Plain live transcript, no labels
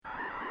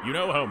You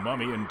know how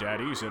Mommy and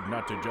Daddy said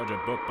not to judge a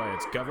book by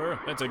its cover?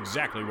 That's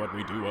exactly what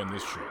we do on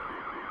this show.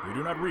 We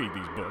do not read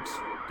these books.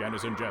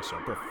 Candace and Jess are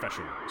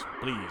professionals.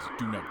 Please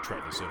do not try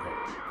this at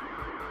home.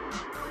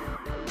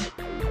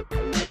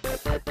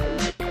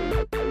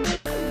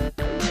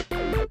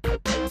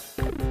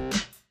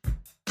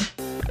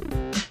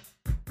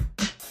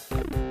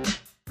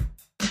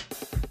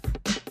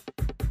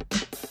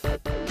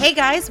 Hey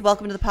guys,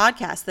 welcome to the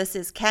podcast. This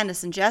is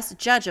Candace and Jess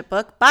judge a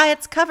book by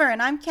its cover,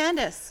 and I'm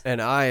Candace.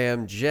 And I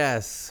am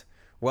Jess.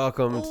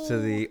 Welcome to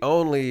the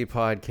only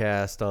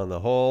podcast on the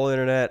whole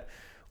internet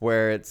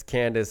where it's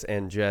Candace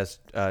and Jess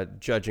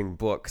judging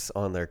books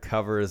on their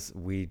covers.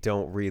 We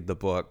don't read the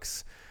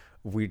books.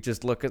 We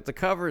just look at the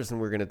covers, and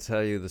we're going to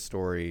tell you the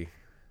story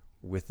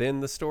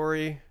within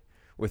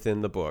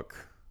the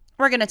book.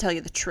 We're going to tell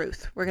you the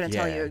truth. We're going to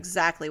tell Yeah. you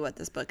exactly what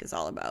this book is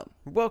all about.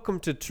 Welcome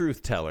to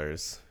Truth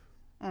Tellers,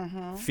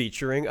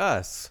 featuring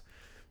us,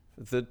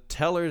 the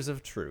tellers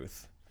of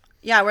truth.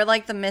 Yeah, we're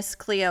like the Miss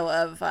Cleo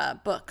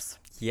of books.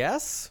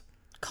 Yes?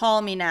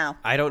 Call me now.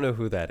 I don't know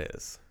who that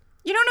is.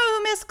 You don't know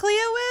who Miss Cleo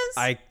is?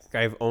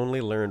 I've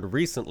only learned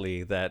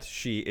recently that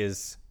she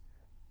is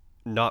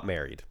not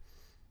married.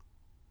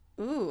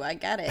 Ooh, I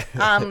get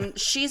it.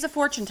 She's a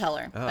fortune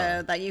teller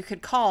that you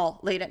could call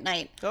late at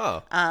night.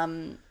 Oh.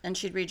 And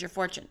she'd read your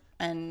fortune,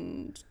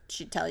 and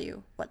she'd tell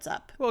you what's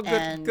up. Well,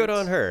 And good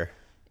on her.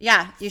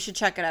 Yeah, you should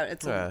check it out.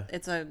 It's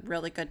a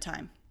really good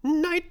time.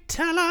 Night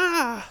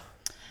teller.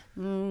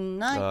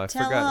 Night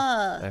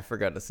teller. I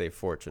forgot to say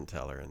fortune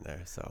teller in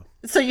there. So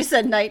you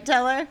said night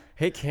teller?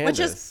 Hey, Candace.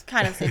 Which is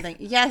kind of the same thing.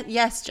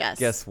 Yes, Jess.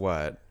 Guess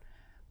what?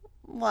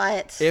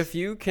 What? If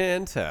you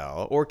can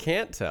tell or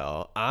can't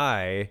tell,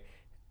 I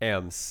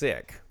am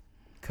sick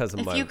because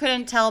of If you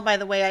couldn't tell by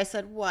the way I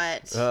said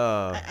what,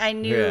 I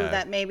knew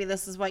that maybe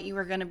this is what you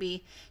were going to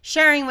be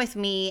sharing with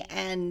me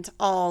and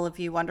all of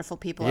you wonderful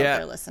people out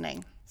there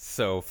listening.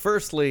 So,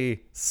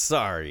 firstly,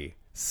 sorry.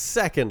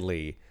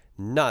 Secondly,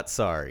 not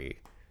sorry.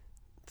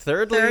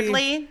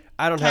 Thirdly,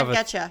 I don't have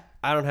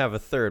a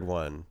third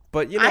one.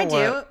 But you know I what?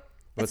 do. What's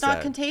It's not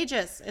that?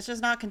 contagious. It's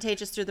just not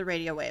contagious through the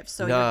radio waves.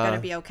 So you're going to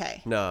be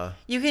okay. Nah.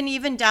 You can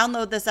even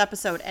download this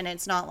episode, and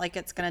it's not like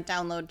it's going to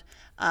download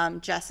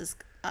Jess's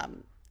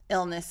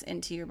illness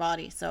into your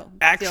body. So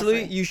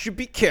Actually, you should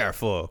be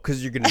careful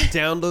because you're going to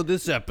download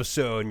this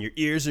episode and your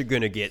ears are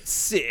going to get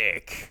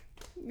sick.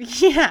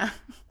 Yeah.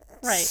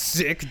 Right.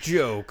 Sick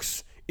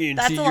jokes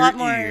into That's a your lot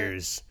more-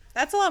 ears.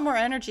 That's a lot more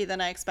energy than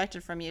I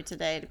expected from you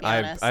today, to be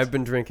honest. I've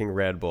been drinking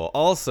Red Bull.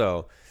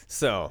 Also,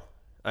 so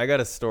I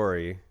got a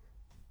story.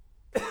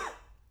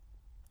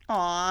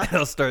 Aw. It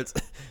all starts.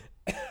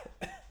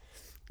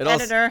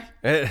 Editor.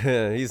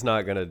 He's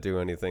not gonna do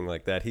anything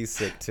like that. He's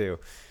sick too.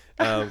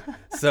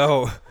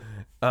 Yesterday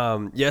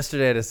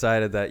I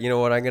decided that, you know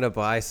what, I'm gonna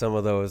buy some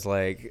of those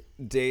like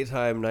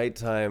daytime,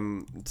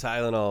 nighttime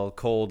Tylenol,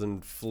 cold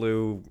and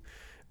flu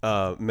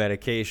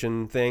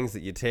medication things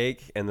that you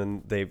take, and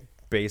then they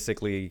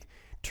basically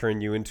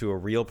turn you into a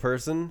real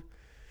person.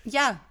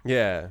 Yeah.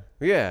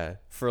 Yeah,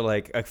 for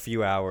like a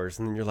few hours,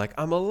 and then you're like,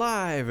 I'm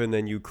alive, and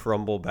then you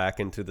crumble back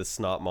into the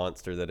snot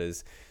monster that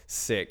is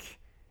sick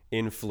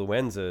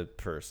influenza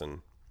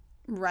person.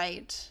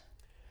 Right.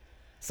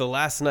 So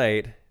last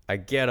night, I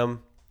get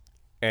them,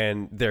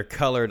 and they're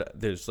colored.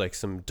 There's like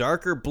some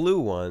darker blue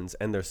ones,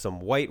 and there's some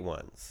white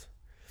ones.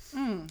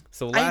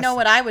 So I know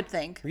what I would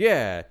think.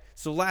 Yeah.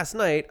 So last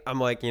night, I'm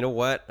like, you know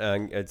what?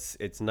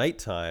 It's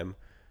nighttime.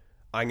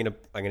 I'm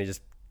gonna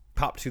just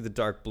pop to the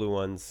dark blue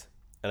ones,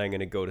 and I'm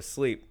gonna go to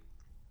sleep.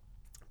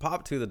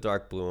 Pop to the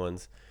dark blue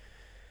ones,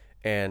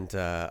 and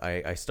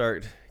I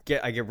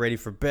get ready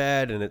for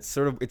bed, and it's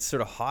sort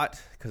of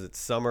hot because it's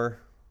summer,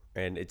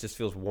 and it just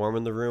feels warm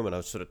in the room, and I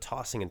was sort of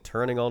tossing and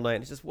turning all night.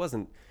 And I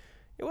wasn't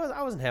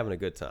having a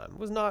good time. It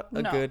was not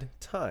a good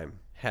time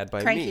had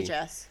by Cranky me.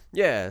 Jess.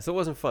 Yeah, so it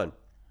wasn't fun.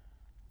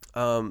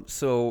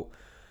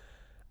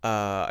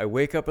 I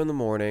wake up in the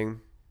morning,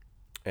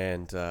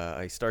 and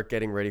I start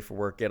getting ready for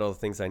work, get all the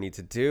things I need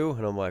to do,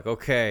 and I'm like,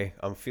 okay,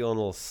 I'm feeling a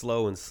little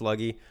slow and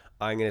sluggy.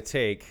 I'm going to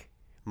take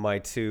my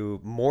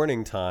 2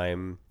 morning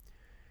time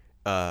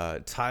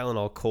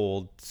Tylenol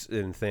colds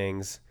and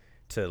things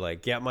to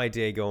like get my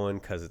day going,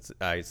 because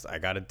I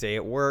got a day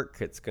at work.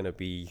 It's going to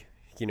be,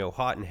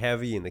 hot and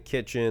heavy in the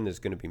kitchen. There's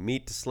going to be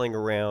meat to sling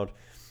around.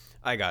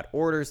 I got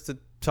orders to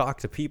talk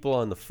to people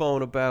on the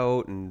phone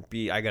about, and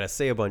I got to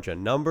say a bunch of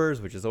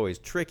numbers, which is always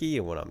tricky.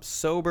 And when I'm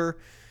sober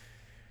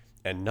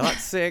and not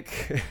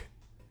sick.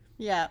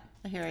 Yeah,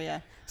 I hear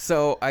you.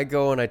 So I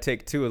go and I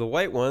take 2 of the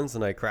white ones,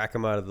 and I crack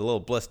them out of the little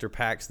blister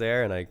packs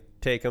there, and I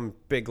take them,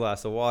 big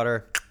glass of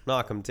water,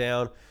 knock them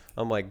down.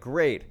 I'm like,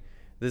 great.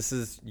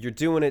 You're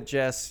doing it,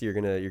 Jess. You're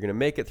gonna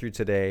make it through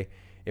today.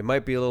 It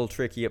might be a little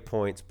tricky at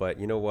points, but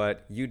you know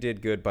what? You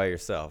did good by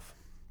yourself.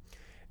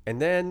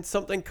 And then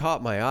something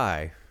caught my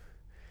eye.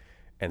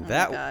 And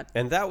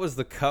that was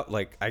the cup.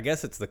 Like, I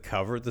guess it's the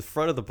cover, the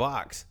front of the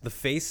box, the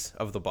face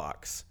of the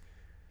box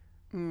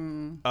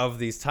of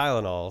these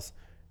Tylenols,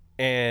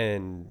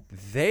 and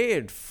they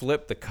had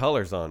flipped the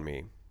colors on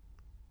me.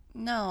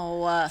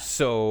 No.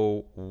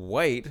 So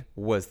white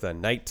was the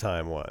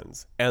nighttime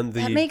ones. And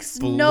the that makes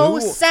no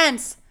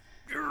sense.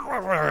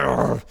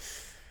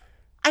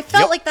 I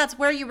felt like that's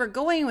where you were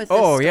going with this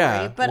story,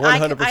 but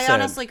 100%. I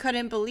honestly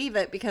couldn't believe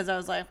it because I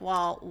was like,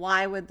 well,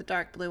 why would the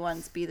dark blue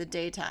ones be the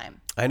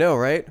daytime? I know,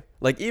 right?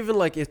 Like, even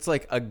like it's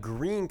like a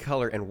green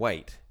color and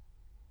white,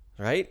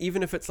 right?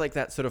 Even if it's like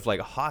that sort of like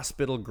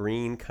hospital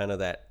green, kind of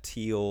that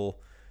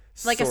teal.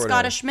 Like a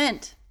Scottish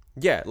mint.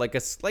 Yeah, like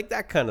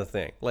that kind of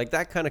thing. Like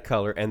that kind of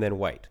color and then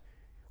white.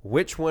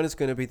 Which one is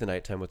going to be the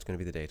nighttime? What's going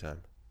to be the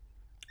daytime?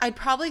 I'd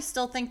probably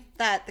still think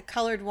that the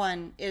colored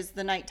one is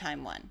the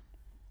nighttime one.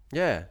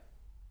 Yeah.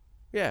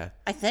 Yeah.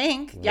 I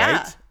think.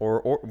 Yeah. White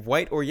or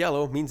white or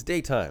yellow means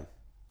daytime.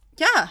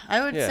 Yeah,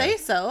 I would say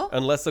so.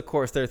 Unless, of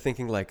course, they're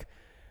thinking like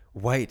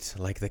white,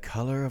 like the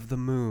color of the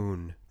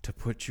moon to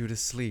put you to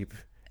sleep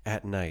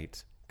at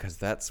night. Because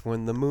that's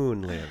when the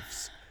moon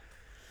lives.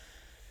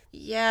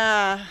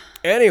 Yeah.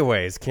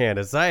 Anyways,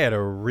 Candace, I had a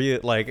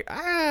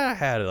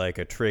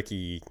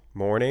tricky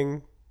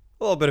morning.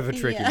 A little bit of a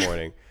tricky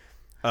morning.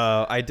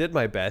 I did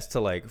my best to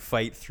like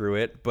fight through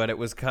it, but it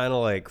was kind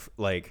of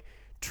like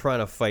trying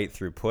to fight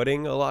through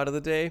pudding a lot of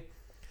the day.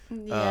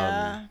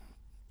 Yeah.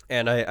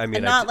 And I mean,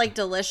 and not like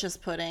delicious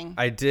pudding.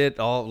 I did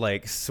all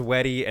like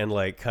sweaty and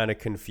like kind of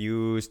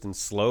confused and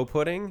slow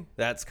pudding.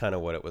 That's kind of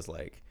what it was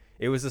like.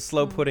 It was a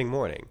slow pudding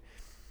morning.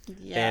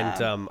 Yeah.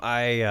 And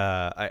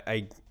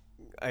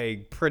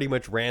I pretty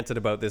much ranted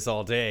about this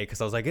all day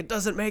because I was like, it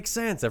doesn't make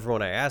sense.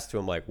 Everyone I asked to,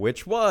 I'm like,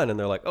 which one? And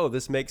they're like, oh,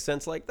 this makes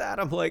sense like that.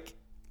 I'm like,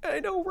 I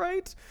know,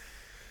 right?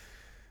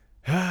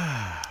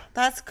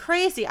 That's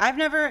crazy.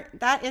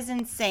 That is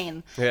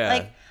insane. Yeah.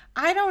 Like,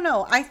 I don't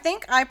know. I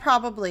think I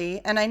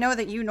probably, and I know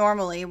that you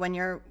normally, when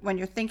you're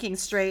thinking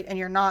straight and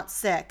you're not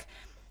sick,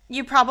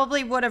 you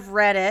probably would have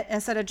read it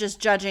instead of just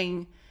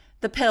judging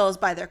the pills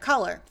by their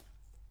color.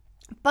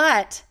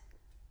 But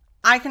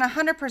I can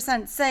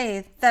 100%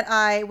 say that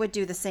I would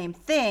do the same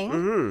thing.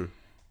 Mm-hmm.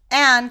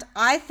 And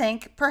I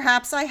think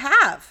perhaps I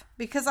have,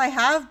 because I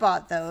have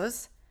bought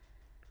those.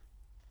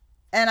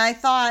 And I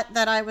thought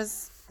I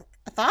was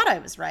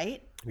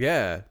right.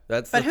 Yeah,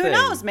 that's but the who thing.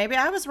 knows? Maybe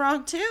I was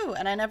wrong too,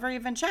 and I never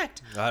even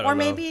checked. I don't know.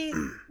 Maybe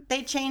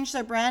they changed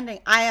their branding.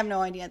 I have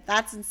no idea.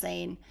 That's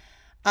insane.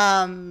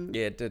 Yeah,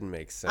 it didn't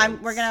make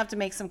sense. We're gonna have to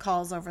make some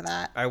calls over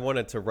that. I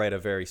wanted to write a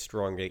very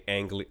strongly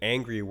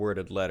angry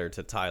worded letter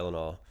to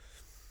Tylenol,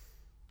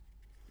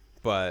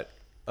 but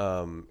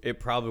it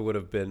probably would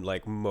have been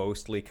like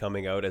mostly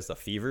coming out as a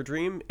fever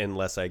dream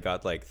unless I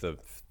got like the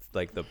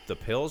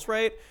pills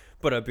right.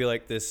 But I'd be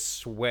like this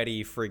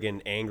sweaty,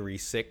 friggin' angry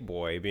sick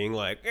boy being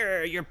like,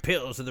 your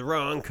pills are the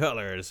wrong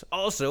colors.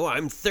 Also,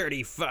 I'm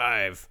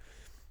 35.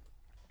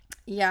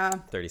 Yeah.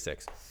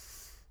 36.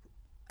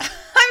 I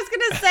was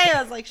going to say,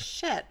 I was like,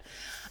 shit.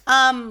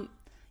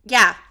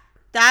 Yeah,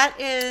 that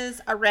is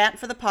a rant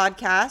for the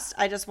podcast.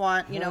 I just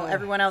want,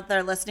 everyone out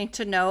there listening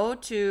to know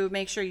to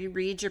make sure you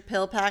read your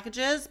pill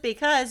packages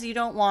because you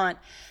don't want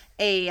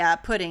a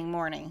pudding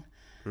morning.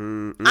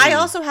 Mm-mm. I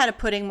also had a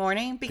pudding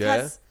morning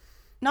because... Yeah.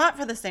 Not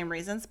for the same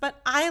reasons, but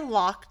I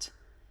locked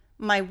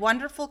my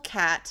wonderful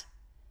cat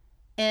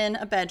in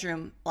a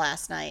bedroom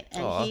last night,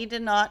 and he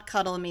did not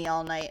cuddle me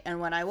all night. And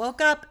when I woke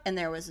up and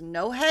there was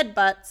no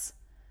headbutts,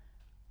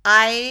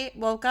 I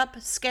woke up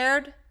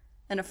scared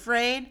and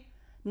afraid,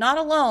 not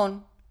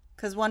alone,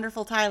 because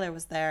wonderful Tyler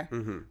was there.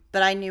 Mm-hmm.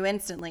 But I knew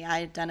instantly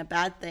I had done a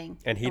bad thing.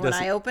 And he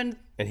doesn't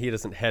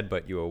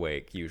headbutt you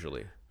awake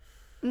usually.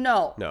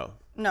 No,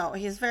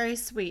 he's very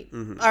sweet.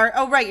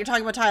 Mm-hmm. Right, you're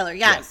talking about Tyler.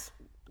 Yes.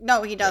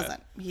 No, he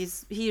doesn't. Yeah.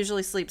 He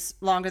usually sleeps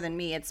longer than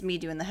me. It's me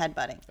doing the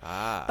headbutting.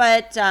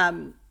 But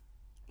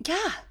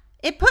yeah,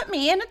 it put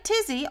me in a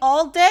tizzy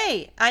all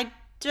day. I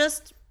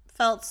just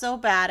felt so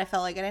bad. I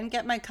felt like I didn't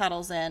get my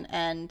cuddles in,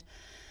 and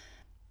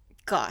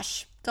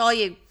gosh, to all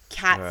you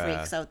cat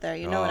freaks out there,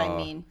 you know what I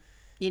mean.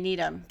 You need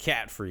them.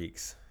 Cat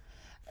freaks.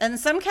 And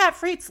some cat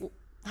freaks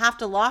have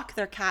to lock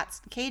their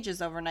cats in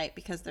cages overnight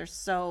because they're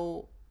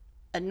so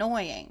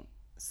annoying.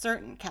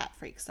 Certain cat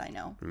freaks I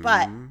know,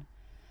 but.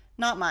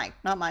 Not my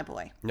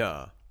boy.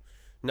 No,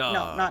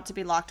 not to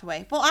be locked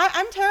away. Well,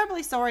 I'm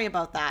terribly sorry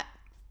about that.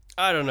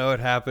 I don't know what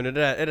happened. It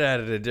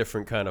added a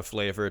different kind of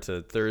flavor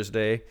to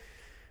Thursday.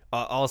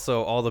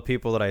 Also, all the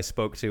people that I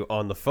spoke to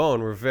on the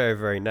phone were very,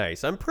 very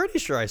nice. I'm pretty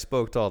sure I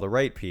spoke to all the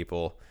right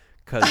people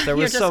because there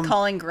was You're just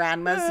calling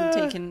grandmas and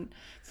taking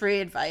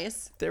free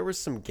advice. There was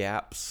some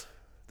gaps.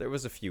 There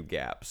was a few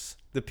gaps.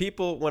 The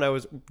people when I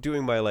was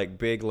doing my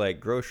big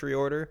grocery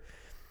order,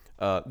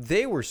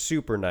 they were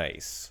super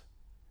nice.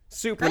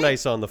 Super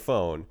nice on the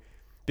phone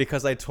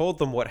because I told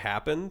them what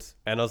happened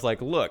and I was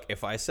like, look,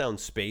 if I sound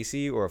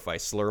spacey or if I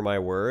slur my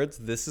words,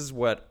 this is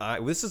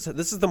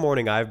the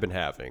morning I've been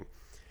having.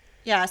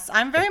 Yes,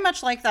 I'm very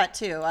much like that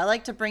too. I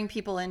like to bring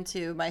people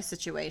into my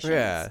situations.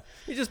 Yeah.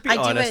 You just be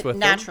honest with them.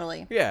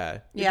 Naturally. Yeah.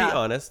 You be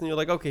honest and you're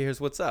like, okay, here's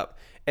what's up.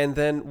 And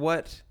then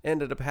what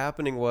ended up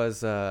happening was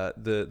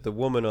the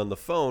woman on the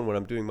phone when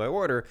I'm doing my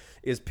order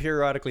is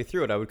periodically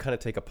through it. I would kind of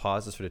take a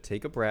pause to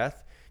take a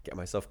breath, get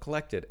myself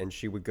collected, and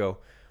she would go,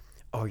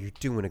 oh, you're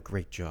doing a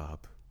great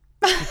job.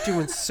 You're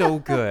doing so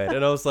good.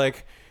 And I was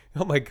like,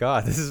 oh my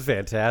God, this is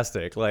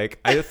fantastic. Like,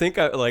 I think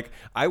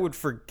I would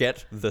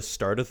forget the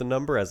start of the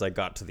number as I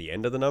got to the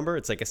end of the number.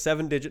 It's like a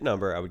 7-digit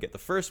number. I would get the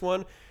first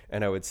one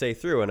and I would say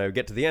through, and I would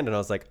get to the end and I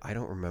was like, I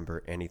don't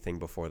remember anything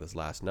before this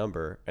last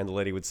number. And the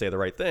lady would say the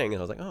right thing. And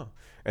I was like, oh.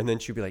 And then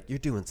she'd be like, you're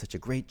doing such a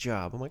great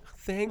job. I'm like,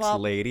 thanks,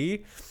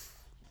 lady.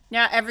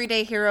 Yeah,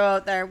 everyday hero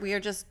out there. We are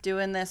just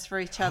doing this for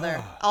each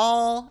other,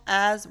 all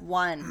as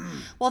one.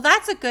 Well,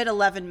 that's a good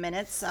 11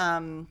 minutes.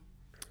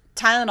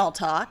 Tylenol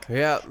talk.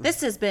 Yeah.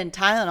 This has been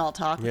Tylenol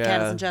talk with Yeah.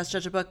 Candace and Jess.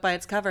 Judge a book by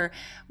its cover.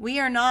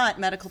 We are not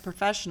medical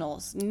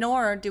professionals,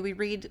 nor do we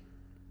read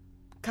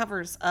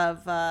covers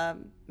of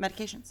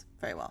medications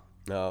very well.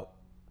 No,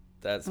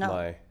 that's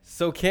my.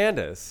 So,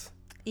 Candace,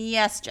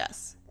 Yes,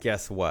 Jess.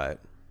 guess what?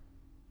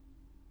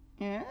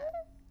 Yeah?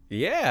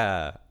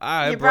 Yeah.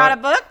 You brought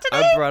a book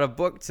today? I brought a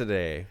book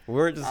today.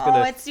 We're just going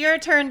Oh, to. it's your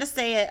turn to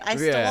say it. I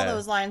Yeah. stole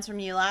those lines from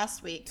you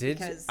last week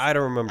because I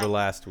don't remember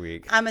last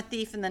week. I'm a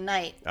thief in the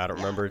night. I don't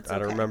Yeah, remember. it's I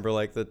don't okay. remember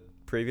like the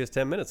previous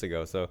 10 minutes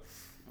ago. So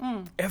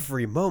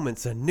every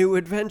moment's a new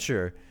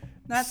adventure.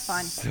 That's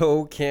fine.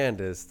 So,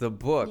 Candace, the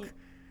book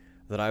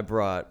that I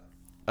brought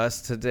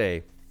us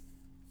today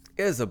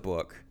is a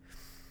book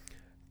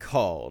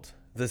called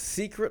The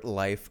Secret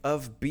Life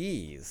of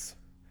Bees.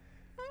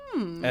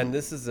 And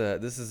this is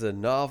a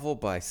novel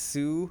by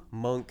Sue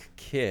Monk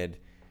Kidd.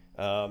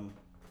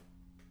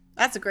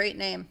 That's a great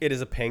name. It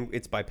is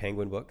it's by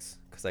Penguin Books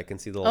because I can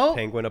see the little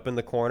penguin up in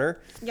the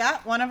corner. Yeah,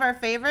 one of our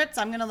favorites.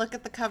 I'm gonna look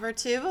at the cover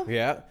too.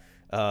 Yeah.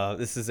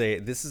 This is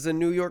a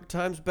New York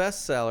Times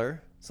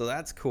bestseller, so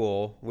that's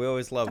cool. We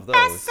always love those.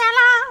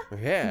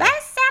 Bestseller. Yeah.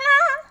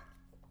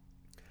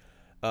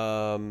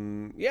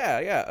 Bestseller.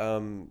 Yeah.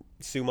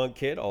 Sue Monk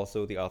Kidd,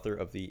 also the author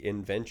of The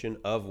Invention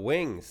of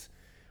Wings.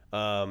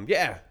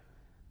 Yeah.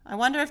 I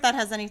wonder if that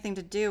has anything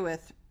to do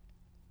with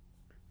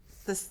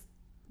this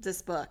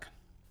book.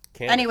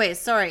 Anyways,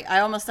 sorry.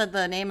 I almost said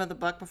the name of the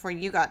book before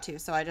you got to,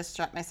 so I just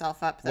shut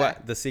myself up there.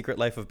 What? The Secret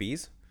Life of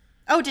Bees?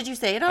 Oh, did you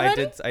say it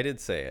already? I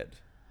did say it.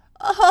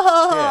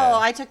 Oh, Yeah.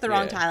 I took the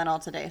wrong Yeah.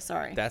 Tylenol today.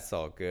 Sorry. That's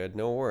all good.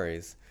 No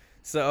worries.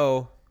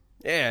 So,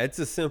 yeah, it's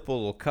a simple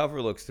little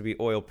cover. Looks to be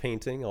oil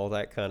painting, all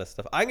that kind of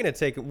stuff.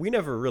 We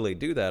never really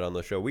do that on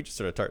the show. We just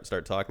sort of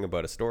start talking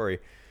about a story.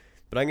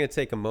 But I'm going to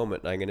take a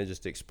moment and I'm going to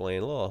just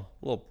explain a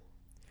little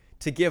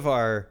to give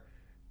our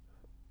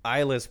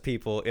eyeless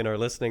people in our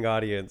listening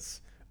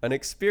audience an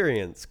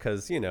experience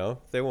because,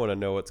 they want to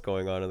know what's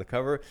going on in the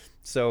cover.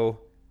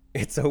 So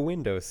it's a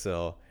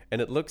windowsill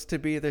and it looks to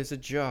be there's a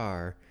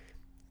jar.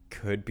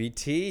 Could be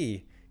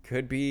tea.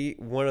 Could be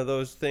one of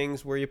those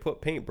things where you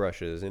put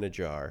paintbrushes in a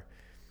jar.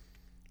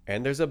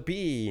 And there's a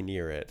bee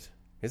near it.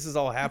 This is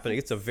all happening.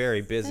 It's a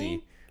very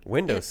busy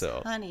windowsill.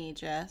 It's honey,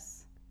 Jess.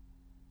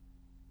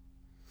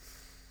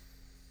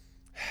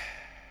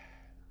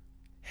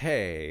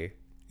 Hey,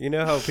 you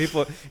know how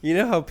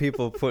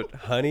people put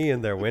honey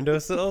in their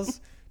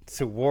windowsills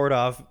to ward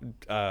off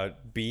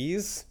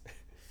bees?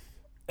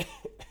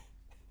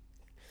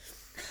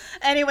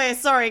 Anyway,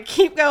 sorry.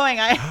 Keep going.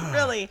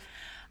 I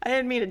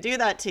didn't mean to do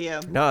that to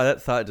you. No,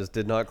 that thought just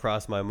did not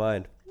cross my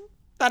mind.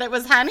 But it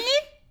was honey?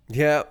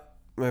 Yeah,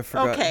 I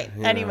forgot. Okay.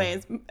 Yeah.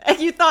 Anyways,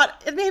 you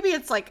thought maybe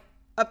it's like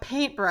a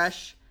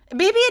paintbrush.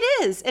 Maybe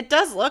it is. It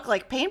does look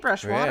like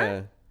paintbrush water.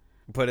 Yeah,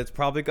 but it's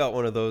probably got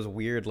one of those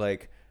weird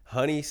like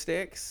honey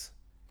sticks.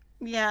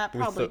 Yeah, it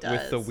probably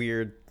does. With the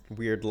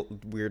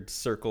weird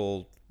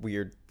circle, the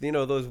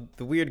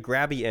weird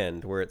grabby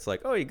end where it's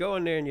like, oh, you go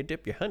in there and you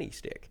dip your honey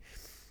stick.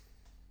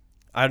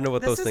 I don't know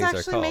what those things are called.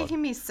 This is actually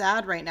making me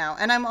sad right now.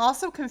 And I'm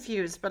also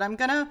confused, but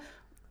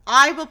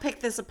I will pick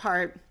this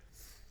apart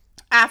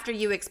after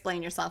you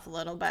explain yourself a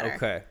little better.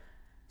 Okay.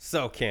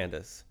 So,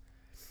 Candace.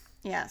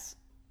 Yes.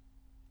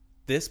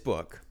 This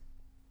book,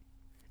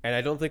 and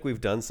I don't think we've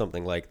done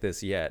something like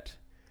this yet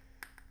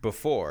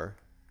before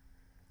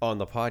on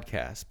the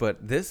podcast,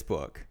 but this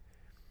book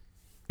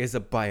is a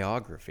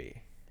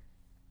biography.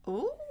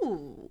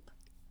 Ooh.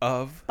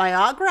 Of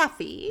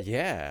biography.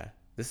 Yeah.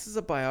 This is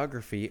a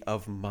biography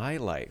of my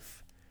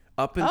life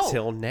up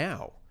until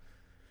now.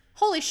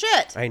 Holy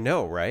shit. I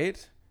know,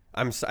 right?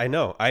 I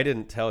know. I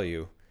didn't tell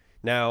you.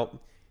 Now,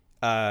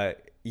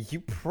 you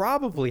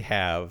probably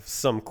have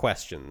some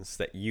questions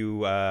that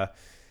you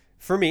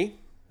for me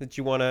that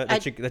you want to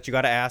that you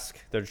got to ask.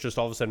 They're just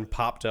all of a sudden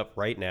popped up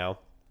right now.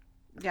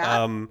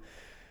 Yeah.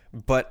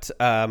 But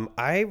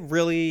I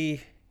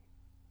really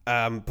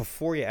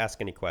before you ask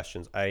any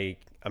questions, I'm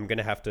going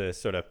to have to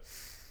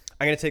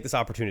I'm going to take this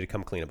opportunity to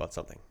come clean about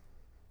something.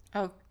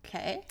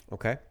 Okay.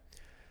 Okay.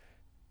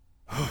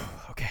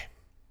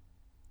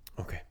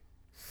 Okay.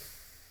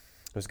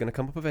 It was going to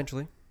come up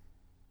eventually.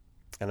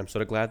 And I'm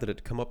sort of glad that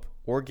it come up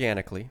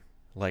organically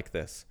like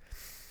this.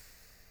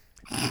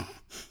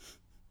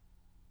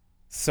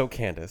 So,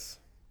 Candace.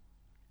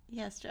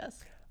 Yes,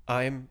 Jess.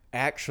 I'm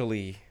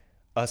actually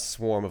a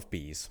swarm of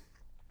bees.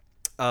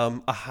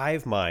 A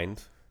hive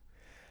mind.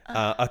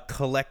 A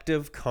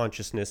collective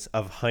consciousness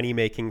of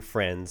honey-making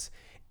friends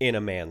in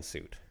a man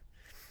suit.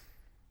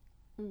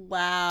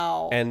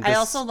 Wow. And I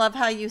also love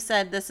how you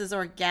said this is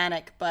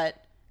organic,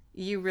 but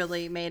you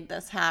really made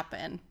this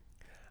happen.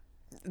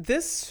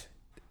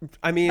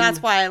 I mean,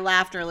 that's why I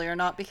laughed earlier,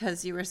 not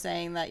because you were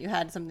saying that you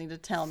had something to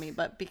tell me,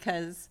 but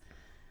because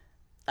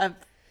of,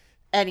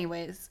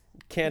 anyways,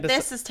 Candace,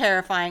 this is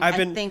terrifying. I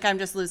think I'm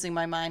just losing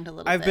my mind a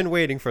little bit. I've been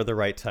waiting for the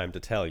right time to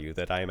tell you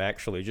that I am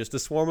actually just a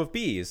swarm of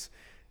bees.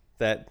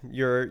 That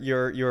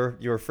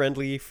your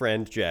friendly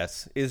friend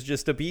Jess is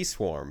just a bee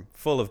swarm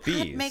full of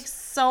bees. That makes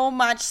so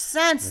much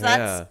sense.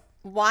 That's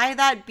why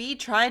that bee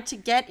tried to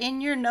get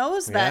in your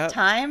nose that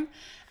time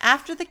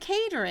after the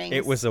catering.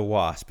 It was a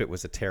wasp. It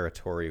was a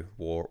territory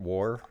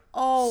war.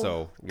 Oh,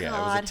 so yeah, God.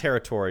 It was a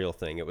territorial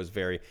thing. It was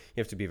you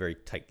have to be very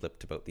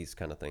tight-lipped about these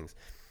kind of things.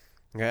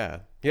 Yeah.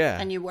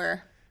 And you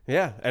were.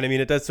 Yeah, and I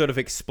mean it does sort of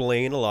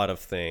explain a lot of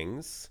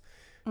things.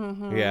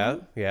 Mm-hmm.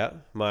 Yeah.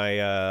 My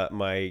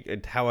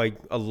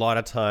a lot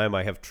of time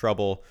I have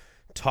trouble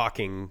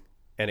talking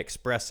and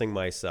expressing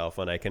myself,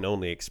 and I can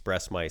only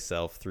express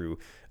myself through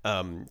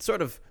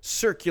sort of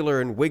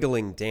circular and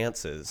wiggling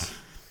dances.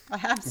 I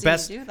have seen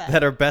you do that.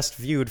 That are best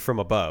viewed from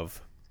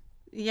above.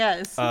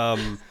 Yes.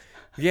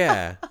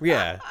 Yeah.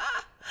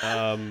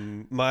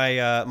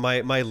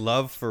 My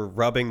love for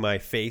rubbing my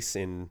face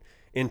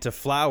into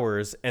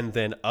flowers and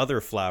then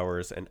other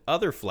flowers and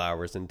other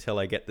flowers until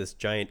I get this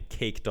giant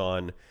caked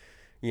on,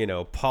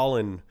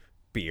 pollen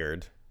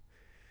beard.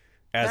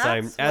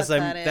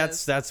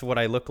 That's what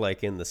I look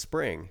like in the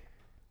spring.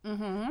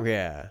 Mm-hmm.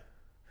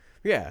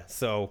 Yeah.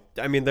 So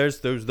I mean,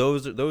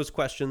 those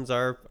questions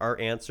are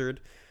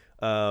answered.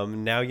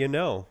 Now you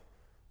know.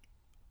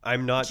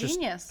 I'm not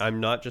Genius. I'm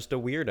not just a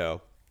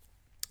weirdo.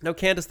 Now,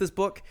 Candace, this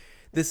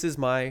is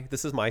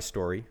my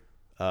story.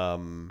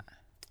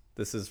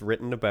 This is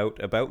written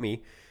about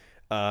me.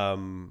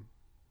 The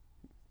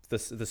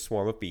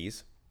swarm of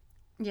bees.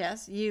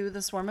 Yes, you,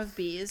 the swarm of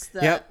bees,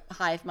 the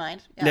hive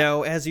mind. Yep.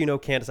 Now, as you know,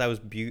 Candace, I was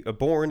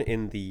born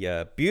in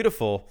the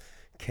beautiful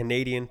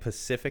Canadian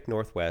Pacific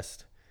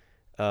Northwest.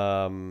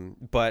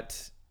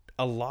 But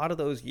a lot of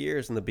those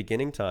years in the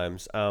beginning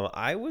times,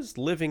 I was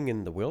living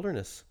in the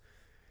wilderness.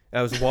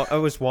 I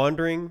was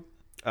wandering,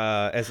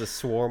 as a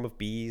swarm of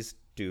bees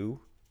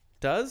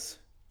does.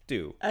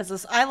 As a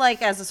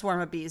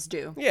swarm of bees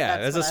do. Yeah,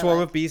 as a swarm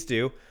of bees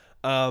do.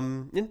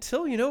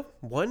 Until,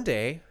 one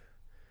day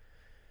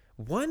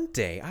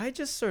I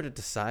just sort of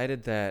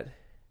decided that,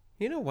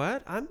 you know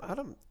what?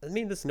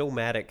 This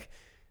nomadic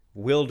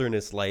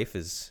wilderness life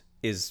is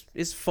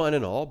fun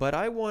and all, but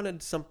I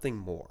wanted something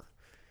more.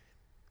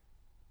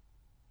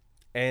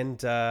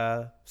 And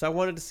so I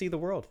wanted to see the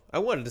world. I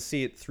wanted to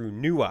see it through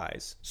new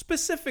eyes,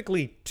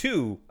 specifically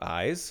 2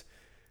 eyes.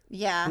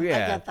 Yeah, I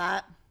get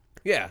that.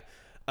 Yeah.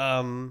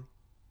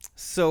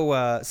 So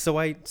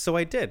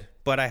I did,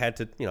 but I had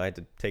to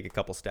take a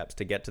couple steps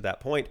to get to that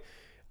point.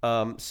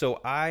 So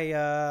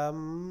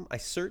I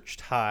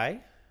searched high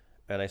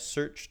and I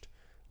searched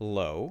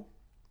low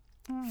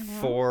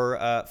for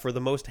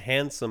the most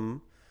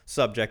handsome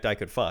subject I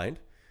could find.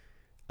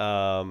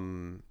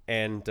 And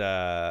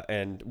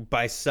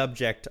by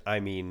subject, I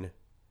mean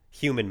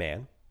human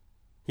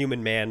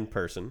man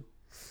person.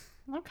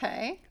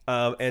 Okay.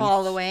 And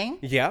following.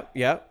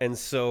 Yeah. And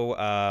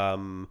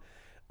so,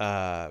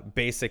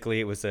 basically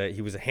he was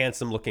a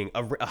handsome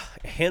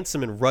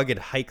and rugged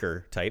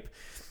hiker type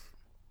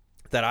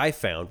that I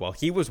found while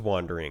he was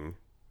wandering.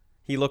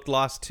 He looked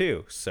lost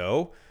too.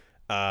 So,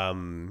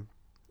 after,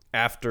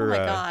 oh my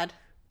God.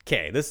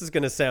 Okay, this is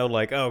going to sound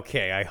like,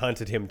 I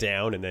hunted him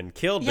down and then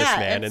killed this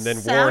man and then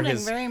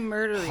very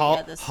murdery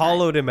at this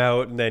hollowed him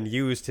out and then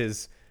used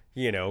his,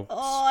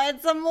 Oh,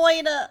 it's a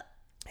Moida.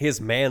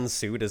 His man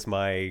suit as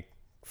my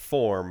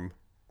form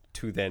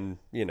to then,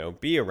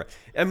 be around.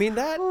 I mean,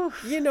 that,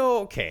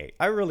 okay,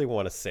 I really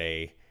want to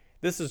say,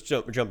 this is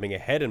jumping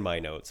ahead in my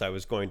notes. I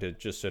was going to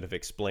just sort of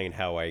explain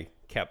how I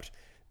kept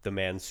the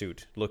man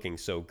suit looking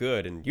so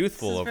good and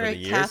youthful over the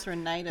years.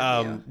 Catherine Knight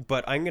of you.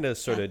 But I'm going to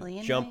sort of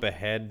jump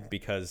ahead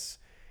because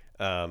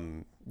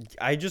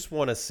I just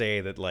want to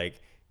say that,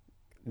 like,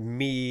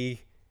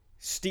 me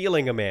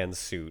stealing a man's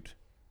suit,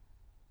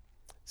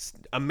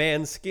 a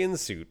man's skin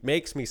suit,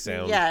 makes me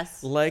sound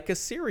like a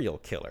serial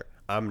killer.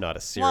 I'm not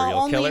a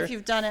serial killer. Only if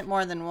you've done it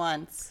more than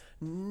once.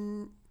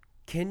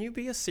 Can you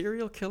be a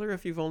serial killer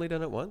if you've only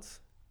done it once?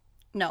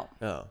 No.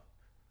 Oh.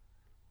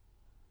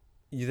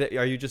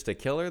 Are you just a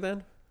killer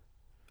then?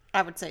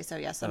 I would say so,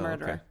 yes, a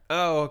murderer. Okay.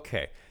 Oh,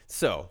 okay.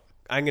 So,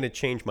 I'm going to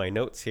change my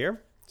notes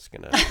here. Just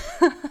going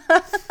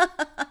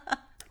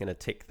to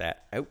take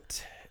that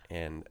out.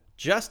 And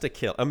just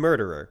a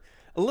murderer.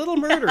 A little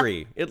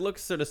murdery. It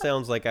sort of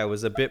sounds like I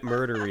was a bit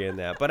murdery in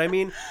that. But I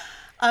mean...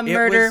 A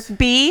murder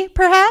bee,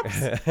 perhaps?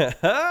 That's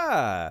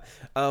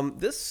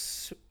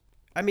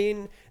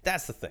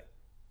the thing.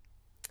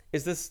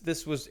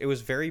 It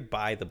was very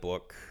by the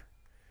book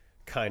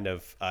kind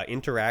of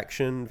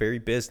interaction, very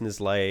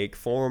businesslike.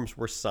 Forms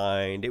were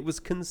signed. It was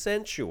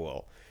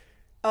consensual.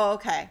 Oh,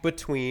 okay.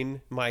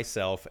 Between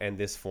myself and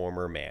this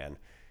former man.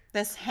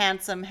 This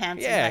handsome hiker.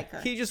 Yeah,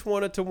 he just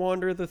wanted to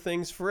wander the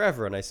things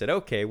forever. And I said,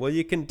 okay, well,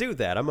 you can do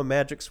that. I'm a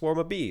magic swarm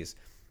of bees.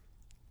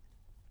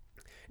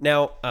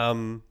 Now,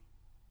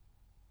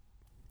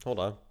 hold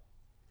on.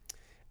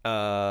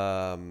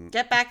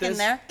 Get back in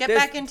there. Get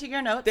back into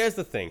your notes. There's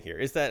the thing here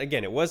is that,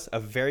 again, it was a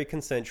very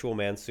consensual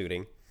man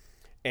suiting.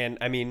 And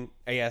I mean,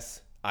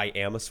 yes, I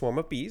am a swarm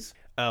of bees.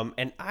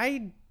 And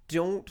I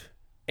don't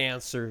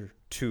answer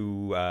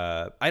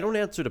to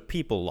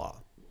people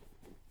law.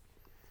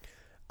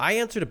 I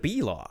answer to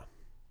bee law.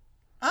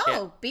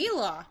 Oh, bee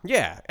law.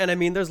 Yeah, and I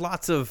mean, there's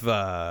lots of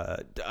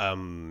other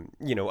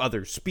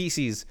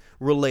species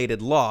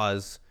related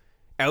laws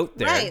out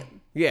there. Right.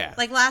 Yeah.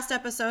 Like last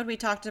episode, we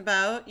talked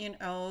about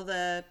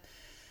the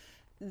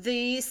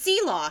sea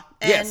law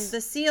and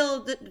the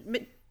seal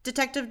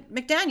Detective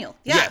McDaniel.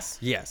 Yeah.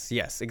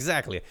 Yes,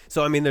 exactly.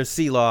 So I mean, there's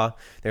sea law,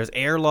 there's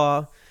air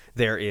law,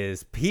 there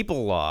is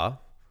people law,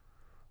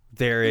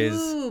 there is.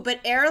 Ooh, but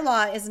air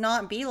law is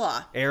not bee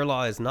law. Air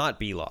law is not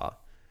bee law.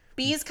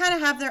 Bees kind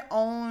of have their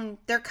own.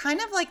 They're kind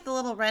of like the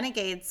little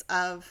renegades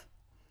of.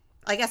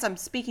 I guess I'm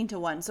speaking to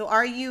one. So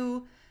are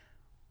you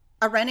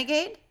a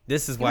renegade?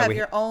 This is you why have we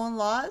your own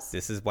laws.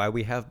 This is why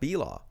we have bee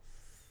law.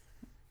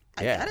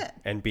 I get it.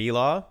 And bee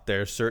law,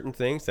 there are certain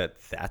things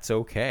that's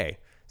okay,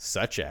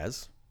 such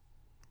as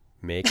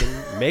making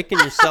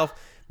yourself.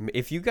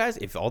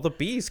 If all the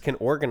bees can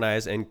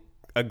organize and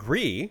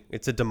agree,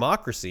 it's a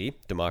democracy.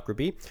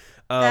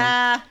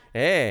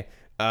 Hey.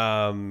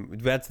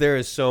 There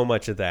is so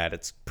much of that.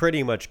 It's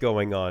pretty much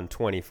going on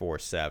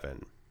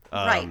 24/7.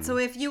 Right. So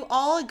if you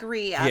all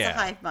agree as a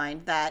hive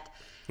mind that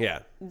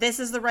this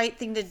is the right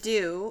thing to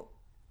do,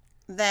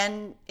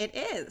 then it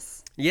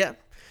is. Yeah.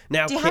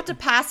 Now, do you have to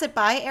pass it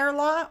by air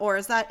law, or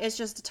is that it's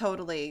just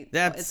totally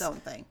its own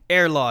thing?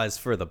 Air law is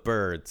for the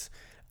birds.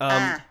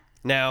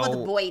 Now, for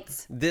the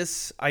boys.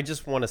 This I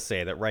just want to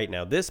say that right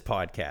now, this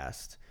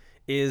podcast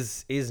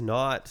is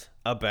not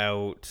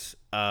about.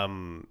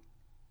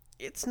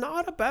 It's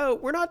not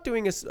about. We're not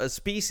doing a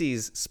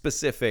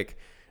species-specific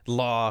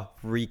law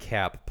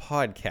recap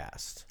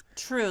podcast.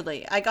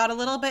 Truly. I got a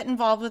little bit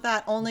involved with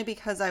that only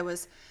because I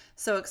was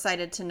so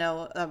excited to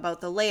know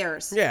about the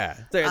layers. Yeah.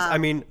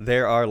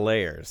 There are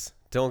layers.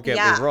 Don't get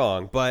me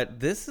wrong. But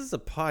this is a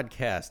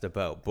podcast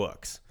about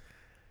books.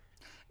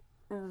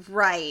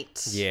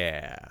 Right.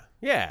 Yeah.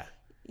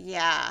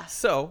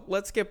 So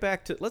let's get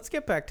back to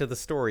the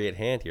story at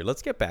hand here.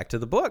 Let's get back to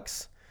the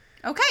books.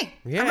 Okay,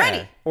 yeah. I'm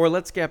ready. Or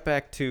let's get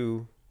back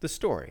to the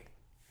story.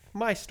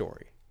 My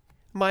story.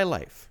 My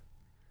life.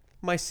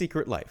 My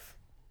secret life.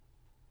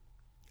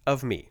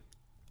 Of me.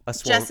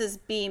 Jess's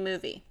bee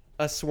movie.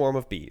 A swarm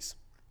of bees.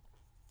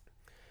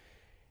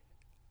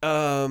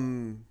 Yeah.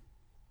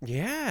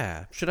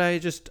 Should I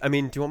do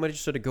you want me to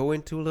just sort of go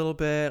into a little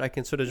bit? I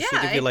can sort of just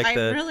give you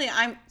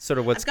I'm sort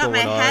of what's going on.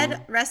 I've got my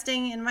head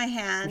resting in my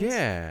hand.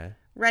 Yeah.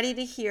 Ready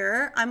to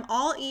hear. I'm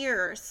all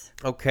ears.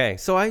 Okay.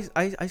 So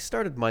I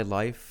started my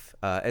life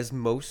as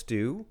most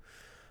do,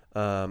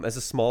 as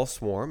a small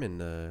swarm in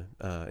the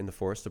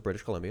forest of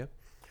British Columbia.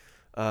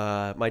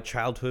 My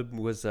childhood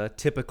was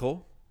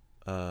typical,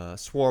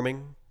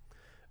 swarming,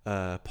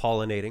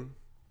 pollinating,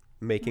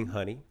 making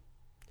honey,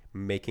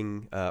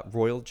 making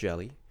royal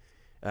jelly,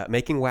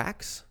 making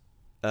wax,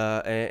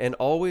 and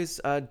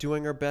always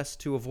doing our best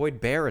to avoid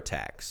bear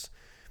attacks.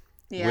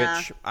 Yeah.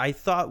 Which I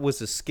thought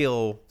was a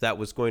skill that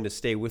was going to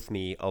stay with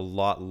me a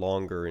lot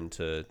longer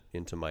into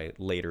my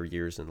later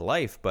years in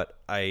life. But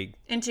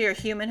into your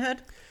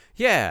humanhood.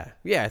 Yeah.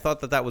 I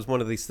thought that was one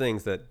of these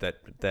things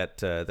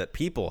that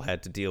people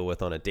had to deal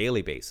with on a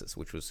daily basis,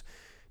 which was,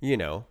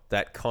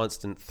 that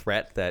constant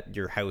threat that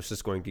your house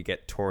is going to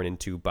get torn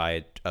into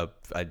by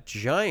a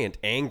giant,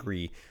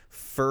 angry,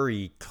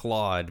 furry,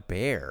 clawed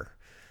bear.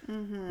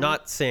 Mm-hmm.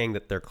 Not saying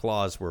that their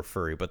claws were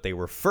furry, but they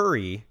were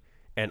furry.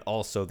 And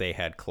also they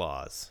had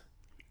claws.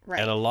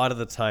 Right. And a lot of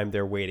the time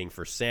they're waiting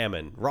for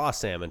raw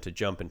salmon, to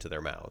jump into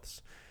their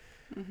mouths.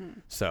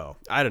 Mm-hmm. So,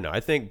 I don't know. I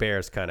think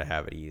bears kind of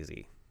have it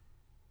easy.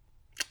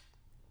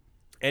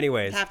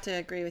 Anyways. I have to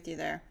agree with you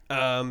there.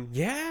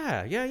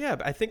 Yeah.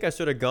 I think I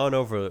sort of gone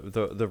over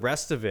the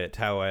rest of it.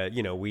 How,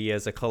 we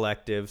as a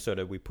collective, sort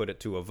of we put it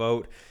to a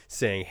vote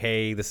saying,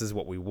 hey, this is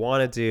what we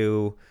want to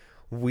do.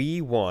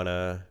 We want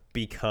to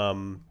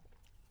become...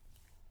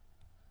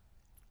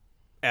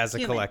 As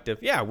a collective,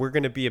 we're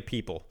going to be a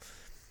people.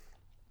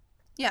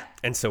 Yeah.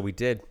 And so we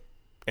did.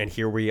 And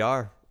here we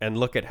are. And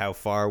look at how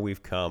far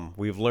we've come.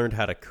 We've learned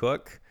how to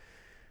cook.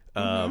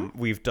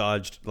 We've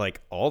dodged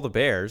all the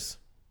bears.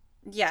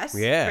 Yes.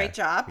 Yeah. Great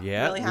job.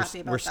 Yeah. Really happy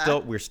about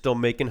that. We're still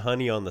making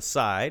honey on the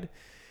side.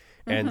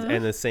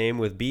 And the same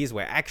with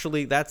beeswax.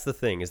 Actually, that's the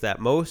thing, is that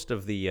most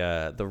of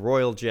the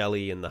royal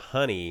jelly and the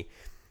honey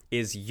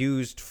is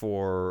used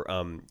for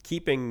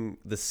keeping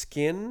the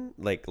skin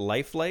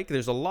lifelike.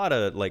 There's a lot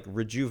of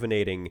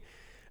rejuvenating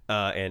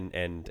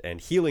and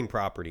healing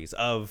properties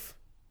of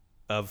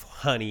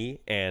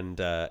honey and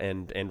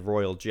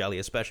royal jelly,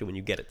 especially when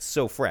you get it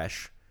so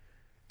fresh.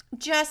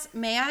 Jess,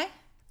 may I?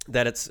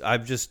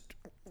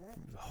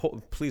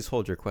 Please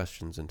hold your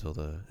questions until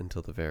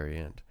the very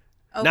end.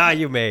 Okay. Nah,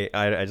 you may.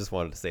 I just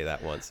wanted to say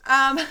that once.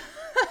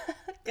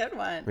 Good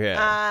one.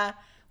 Yeah.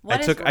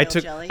 What is royal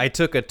jelly? I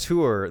took a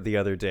tour the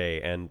other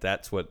day, and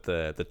that's what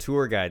the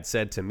tour guide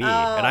said to me.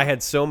 Oh. And I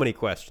had so many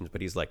questions,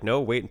 but he's like,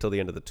 "No, wait until the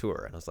end of the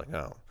tour." And I was like,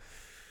 "Oh."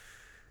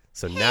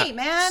 So now, Hey,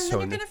 man, then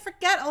you're going to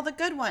forget all the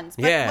good ones.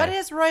 But Yeah. what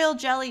is royal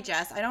jelly,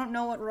 Jess? I don't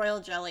know what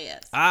royal jelly is.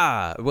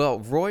 well,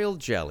 royal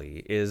jelly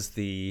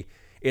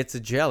it's a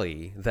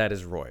jelly that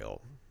is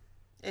royal.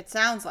 It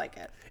sounds like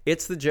it.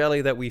 It's the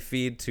jelly that we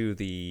feed to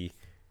the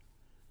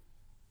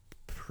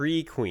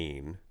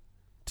pre-queen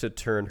to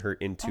turn her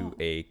into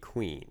a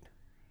queen.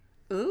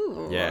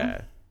 Ooh.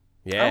 Yeah.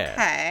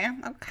 Yeah.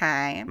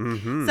 Okay.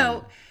 Mm-hmm.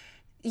 So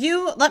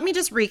let me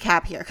just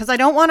recap here because I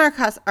don't want our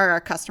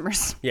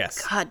customers.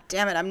 Yes. God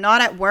damn it. I'm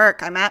not at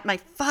work. I'm at my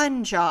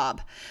fun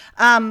job.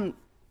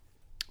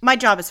 My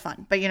job is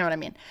fun, but you know what I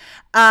mean.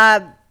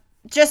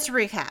 Just to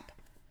recap.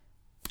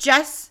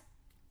 Jess,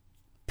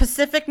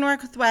 Pacific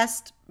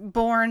Northwest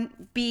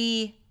born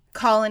bee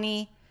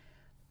colony,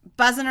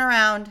 buzzing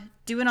around,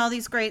 doing all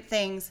these great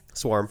things.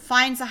 Swarm.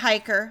 Finds a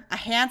hiker, a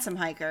handsome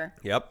hiker.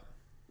 Yep.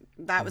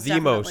 That was The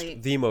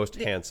most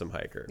handsome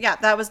hiker. Yeah,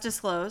 that was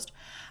disclosed.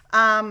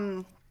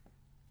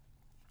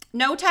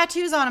 No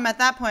tattoos on him at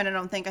that point, I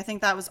don't think. I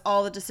think that was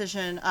all the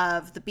decision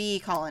of the bee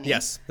colony.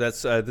 Yes,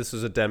 that's this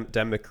was a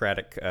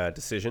democratic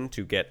decision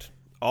to get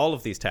all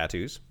of these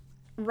tattoos.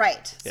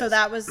 Right. So Yes.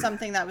 that was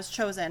something that was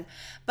chosen.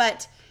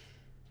 But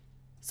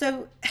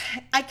so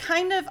I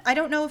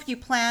don't know if you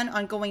plan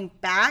on going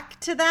back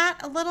to that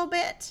a little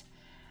bit,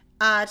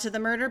 to the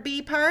murder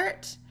bee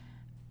part.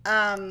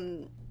 How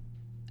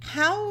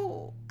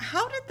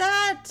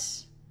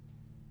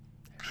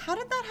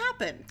did that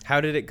happen? How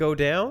did it go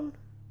down?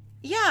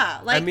 Yeah,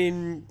 I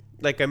mean,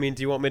 do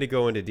you want me to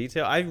go into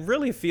detail? I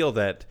really feel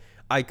that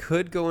I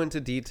could go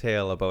into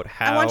detail about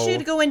how I want you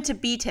to go into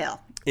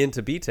detail.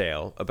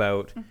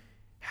 About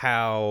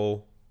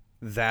how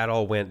that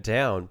all went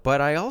down, but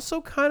I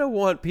also kind of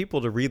want people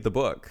to read the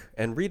book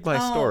and read my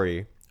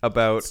story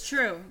about. It's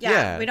true.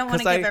 Yeah, we don't want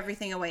to 'cause give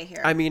everything away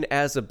here. I mean,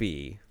 as a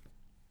bee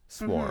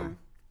swarm,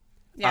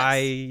 Yes.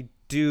 I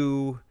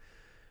do.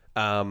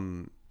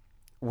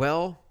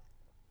 Well,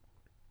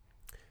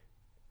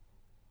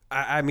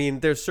 I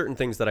mean, there's certain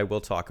things that I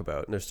will talk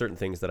about, and there's certain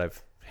things that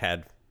I've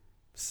had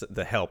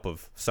the help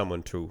of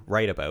someone to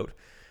write about.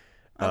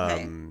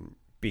 Okay.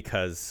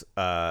 Because,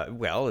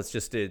 it's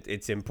just,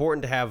 it's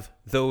important to have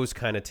those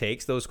kind of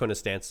takes, those kind of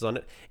stances on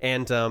it.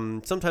 And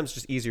sometimes it's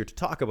just easier to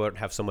talk about it and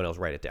have someone else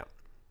write it down.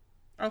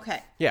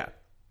 Okay. Yeah.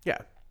 Yeah.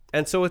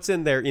 And so it's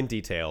in there in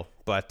detail,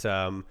 but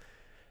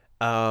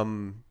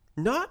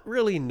not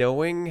really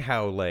knowing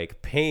how,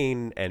 like,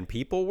 pain and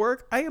people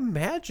work, I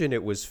imagine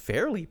it was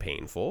fairly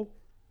painful.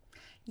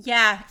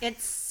 Yeah,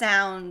 it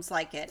sounds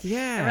like it.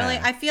 Yeah.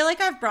 I feel like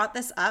I've brought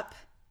this up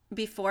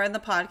before in the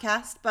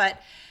podcast,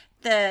 but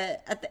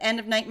at the end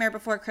of Nightmare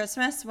Before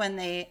Christmas, when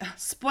they,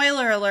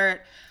 spoiler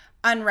alert,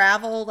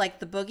 unravel like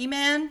the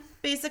boogeyman,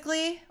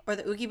 basically, or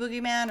the Oogie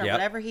Boogeyman, or Yep.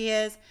 whatever he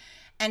is,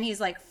 and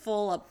he's like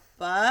full of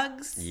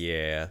bugs.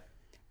 Yeah.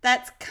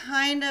 That's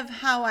kind of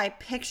how I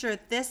picture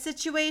this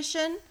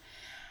situation.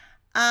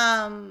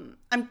 I'm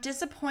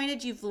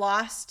disappointed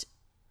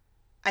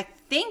I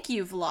think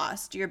you've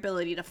lost your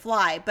ability to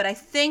fly, but I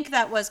think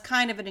that was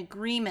kind of an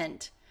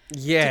agreement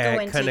Yeah, to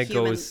go it kind of into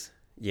human- goes.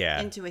 Yeah.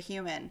 into a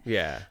human.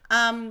 Yeah.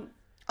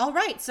 All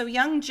right. So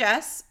young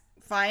Jess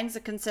finds a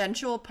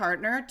consensual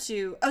partner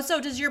to. Oh, so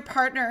does your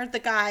partner, the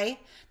guy,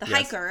 the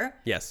Yes. hiker?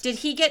 Yes. Did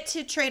he get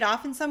to trade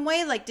off in some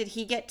way? Like, did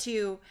he get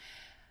to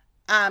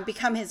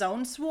become his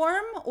own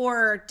swarm,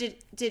 or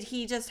did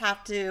he just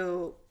have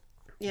to,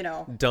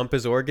 Dump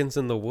his organs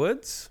in the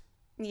woods?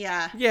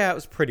 Yeah. Yeah, it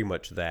was pretty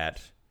much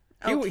that.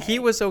 Okay. He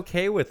was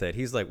okay with it.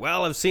 He's like,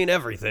 well, I've seen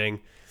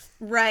everything.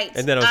 Right.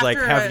 And then I was like,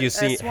 After have you a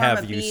seen- swarm have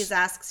of you bees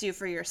asks you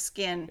for your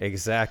skin.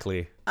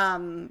 Exactly.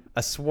 A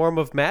swarm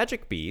of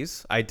magic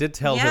bees. I did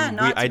tell Yeah, him.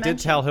 not to I did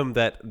mention. tell him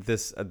that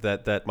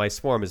that my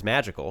swarm is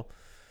magical.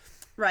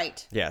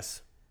 Right.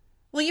 Yes.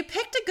 Well, you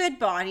picked a good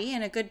body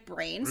and a good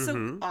brain, so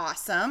Mm-hmm.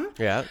 awesome.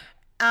 Yeah.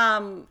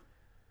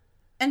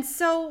 And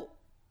so,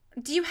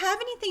 do you have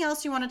anything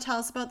else you want to tell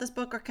us about this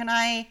book, or can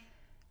I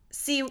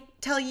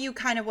tell you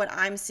kind of what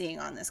I'm seeing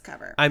on this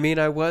cover? I mean,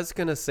 I was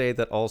gonna say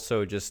that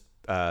also. Just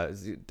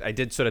I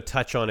did sort of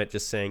touch on it,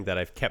 just saying that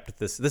I've kept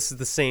this. This is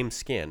the same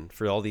skin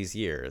for all these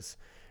years,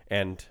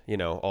 and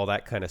all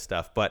that kind of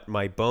stuff. But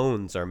my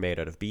bones are made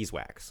out of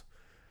beeswax.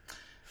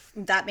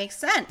 That makes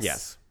sense.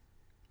 Yes.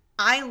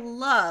 I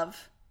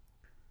love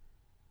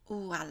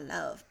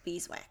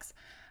beeswax.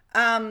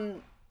 That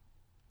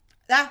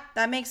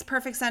makes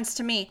perfect sense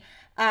to me.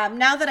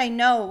 Now that I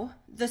know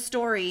the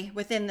story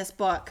within this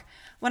book,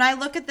 when I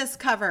look at this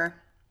cover,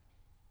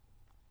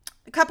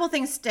 a couple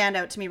things stand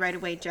out to me right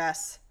away,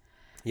 Jess.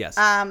 Yes.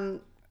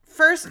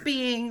 First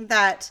being,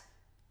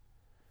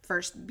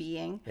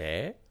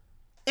 Eh?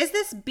 is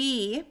this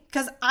bee,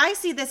 because I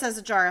see this as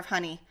a jar of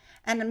honey,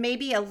 and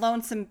maybe a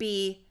lonesome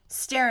bee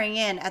staring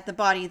in at the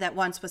body that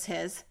once was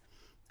his.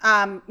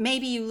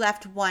 Maybe you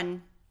left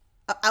one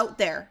out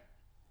there.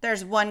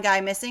 There's one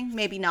guy missing,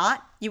 maybe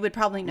not. You would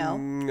probably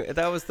know.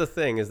 That was the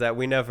thing, is that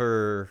we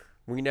never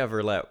we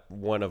never let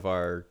one of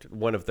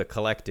the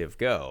collective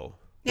go.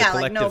 The Yeah,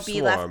 like no collective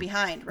bee left swarm.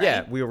 behind, right?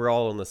 Yeah, we were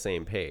all on the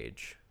same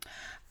page.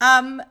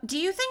 Do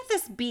you think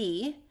this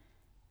bee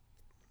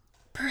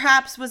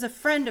perhaps was a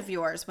friend of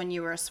yours when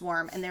you were a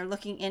swarm and they're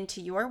looking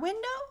into your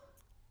window?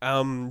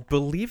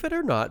 Believe it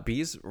or not,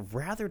 bees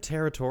rather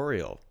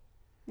territorial.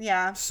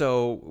 Yeah.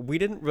 So we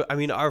didn't. I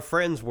mean, our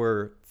friends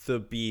were the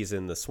bees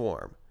in the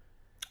swarm.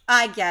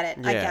 I get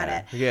it. I get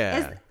it.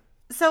 Yeah.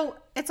 So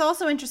it's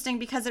also interesting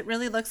because it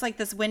really looks like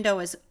this window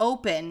is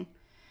open,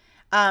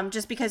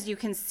 just because you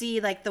can see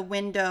like the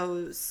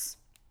windows.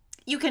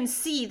 You can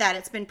see that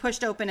it's been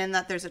pushed open and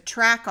that there's a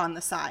track on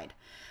the side.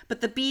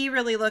 But the bee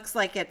really looks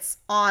like it's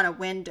on a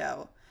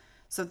window.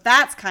 So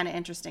that's kind of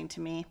interesting to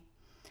me.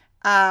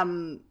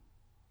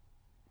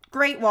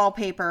 Great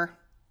wallpaper.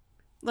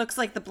 Looks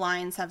like the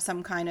blinds have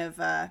some kind of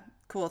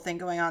cool thing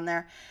going on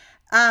there.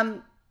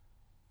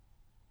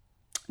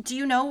 Do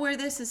you know where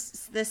this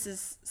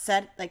is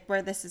set, like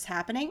where this is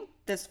happening?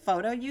 This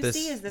photo you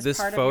see, is this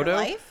part photo, of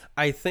your life?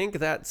 I think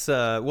that's,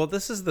 well,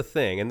 this is the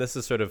thing, and this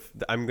is sort of,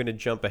 I'm going to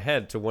jump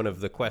ahead to one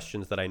of the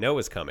questions that I know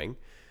is coming.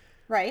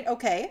 Right,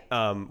 okay.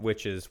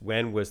 Which is,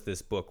 when was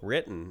this book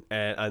written?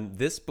 And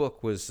this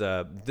book was,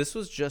 this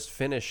was just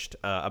finished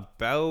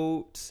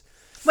about...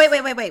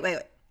 Wait.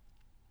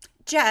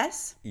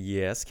 Jess?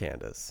 Yes,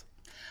 Candace.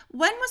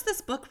 When was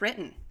this book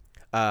written?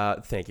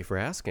 Thank you for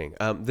asking.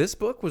 This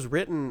book was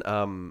written,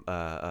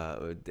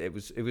 it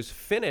was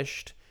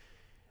finished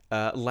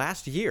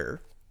last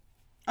year.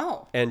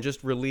 Oh. And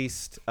just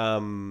released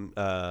earlier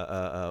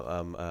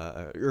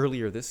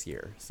this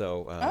year.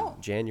 So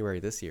January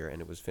this year,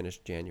 and it was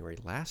finished January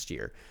last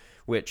year,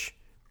 which,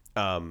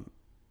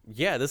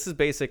 this is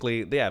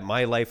basically,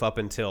 my life up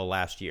until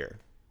last year.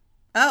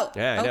 Oh,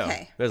 Yeah, I know.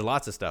 okay. There's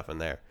lots of stuff in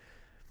there.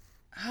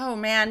 Oh,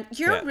 man.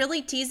 You're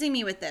really teasing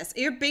me with this.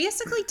 You're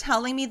basically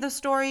telling me the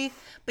story,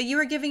 but you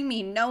are giving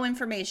me no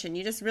information.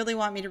 You just really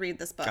want me to read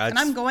this book, and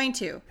I'm going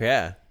to.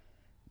 Yeah.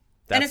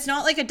 And it's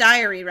not like a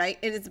diary, right?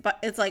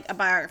 It's like a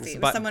biography.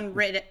 Someone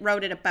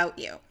wrote it about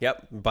you.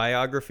 Yep.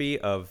 Biography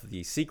of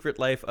the secret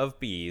life of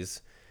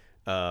bees.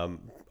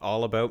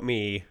 All about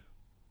me.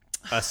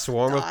 A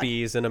swarm of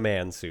bees in a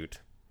man suit.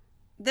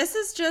 This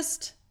is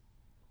just...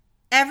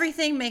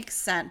 Everything makes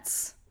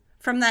sense.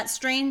 From that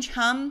strange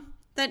hum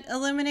that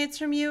illuminates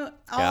from you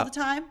all the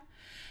time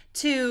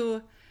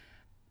to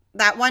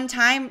that one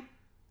time,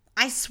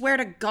 I swear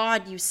to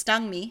God, you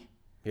stung me.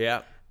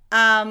 Yeah.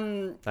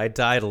 I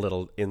died a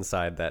little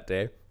inside that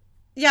day.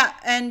 Yeah,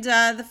 and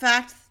the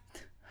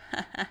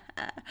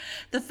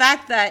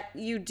fact that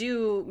you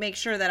do make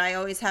sure that I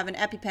always have an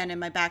EpiPen in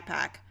my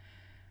backpack.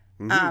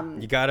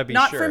 You gotta be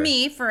not sure. for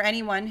me, for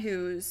anyone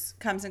who's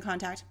comes in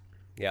contact.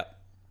 Yep.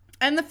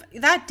 And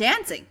that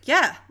dancing,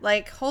 yeah,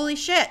 like holy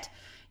shit.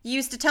 You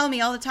used to tell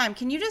me all the time,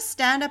 can you just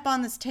stand up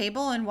on this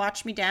table and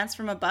watch me dance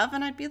from above?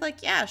 And I'd be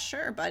like, yeah,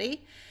 sure,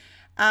 buddy.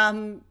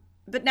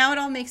 But now it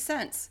all makes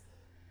sense.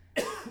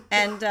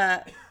 And,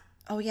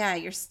 oh yeah,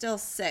 you're still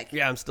sick.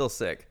 Yeah, I'm still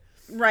sick.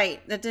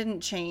 Right, that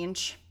didn't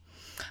change.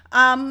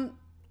 Who's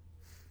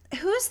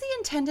the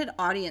intended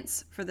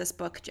audience for this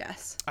book,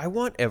 Jess? I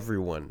want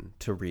everyone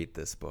to read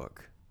this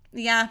book.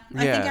 Yeah,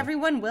 I think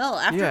everyone will.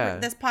 After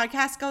this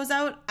podcast goes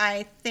out,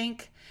 I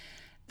think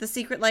The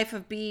Secret Life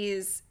of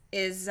Bees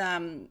is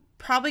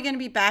probably going to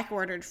be back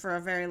ordered for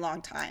a very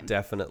long time.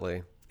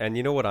 Definitely. And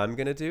you know what I'm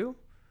going to do?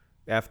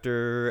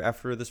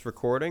 After this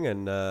recording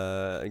and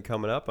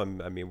coming up,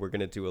 we're going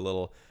to do a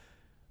little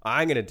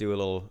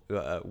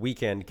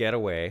weekend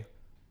getaway.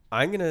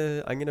 I'm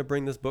going to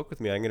bring this book with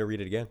me. I'm going to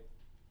read it again.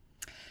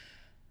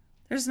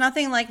 There's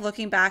nothing like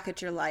looking back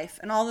at your life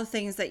and all the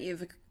things that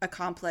you've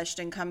accomplished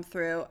and come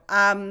through.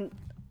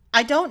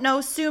 I don't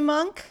know Sue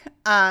Monk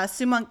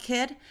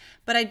Kid,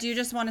 but I do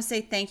just want to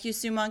say thank you,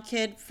 Sue Monk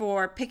Kid,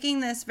 for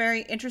picking this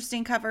very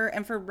interesting cover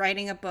and for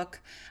writing a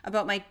book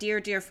about my dear,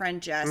 dear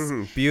friend Jess.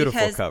 Beautiful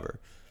because cover.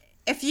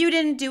 If you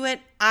didn't do it,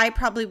 I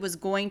probably was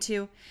going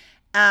to.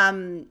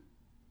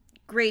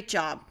 Great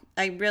job.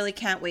 I really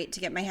can't wait to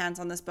get my hands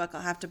on this book.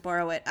 I'll have to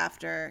borrow it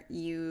after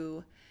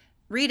you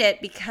read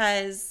it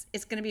because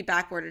it's going to be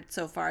back-ordered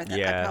so far that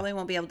I probably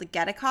won't be able to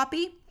get a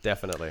copy.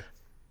 Definitely.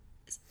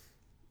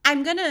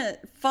 I'm going to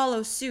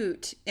follow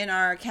suit in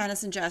our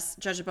Candace and Jess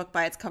Judge a Book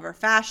by Its Cover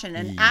fashion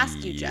and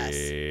ask you, Jess.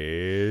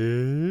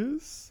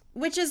 Yes.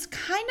 Which is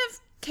kind of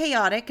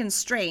chaotic and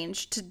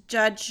strange to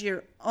judge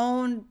your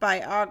own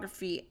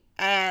biography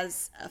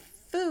as a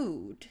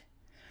food.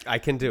 I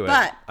can do it.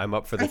 But I'm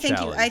up for the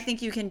challenge. I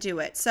think you can do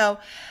it. So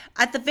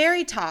at the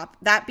very top,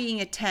 that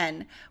being a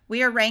 10,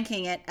 we are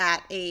ranking it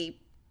at a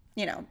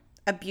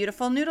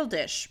beautiful noodle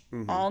dish.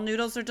 Mm-hmm. All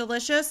noodles are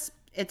delicious.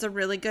 It's a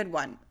really good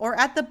one. Or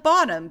at the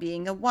bottom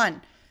being a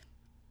 1.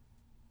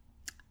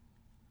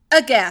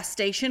 A gas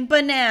station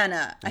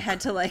banana. I had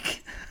to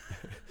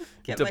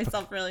get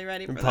myself really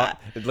ready for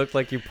that. It looked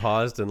like you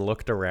paused and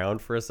looked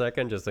around for a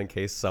second just in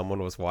case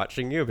someone was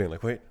watching you, being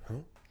like, wait,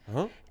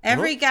 huh?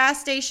 Every gas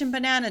station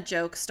banana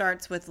joke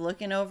starts with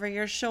looking over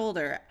your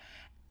shoulder,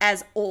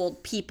 as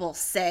old people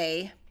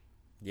say.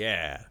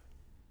 Yeah.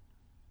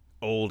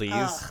 oldies.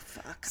 Oh,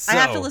 fuck. So, I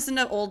have to listen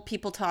to old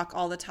people talk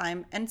all the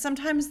time, and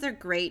sometimes they're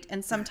great,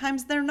 and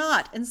sometimes they're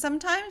not. And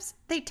sometimes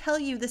they tell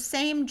you the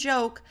same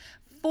joke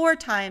 4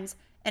 times,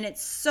 and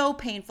it's so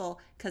painful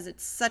because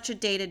it's such a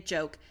dated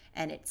joke,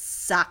 and it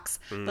sucks.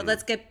 But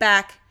let's get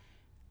back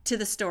to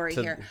the story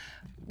here.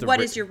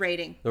 What is your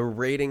rating? The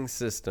rating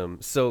system.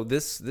 So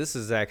this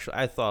is actually,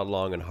 I thought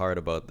long and hard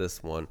about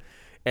this one.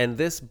 And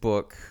this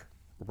book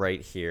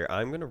right here,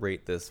 I'm going to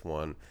rate this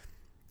one.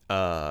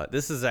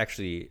 This is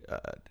actually...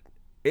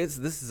 This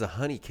is a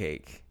honey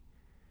cake.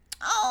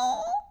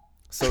 Oh.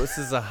 So this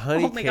is a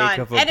honey cake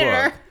of a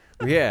Editor.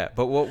 book. Yeah,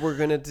 but what we're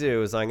going to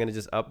do is I'm going to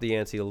just up the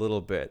ante a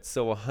little bit.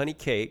 So a honey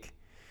cake,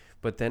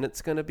 but then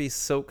it's going to be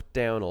soaked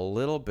down a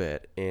little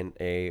bit in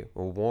a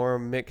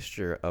warm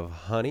mixture of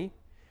honey,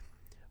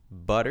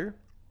 butter,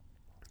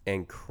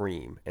 and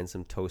cream, and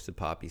some toasted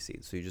poppy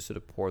seeds. So you just sort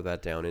of pour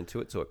that down into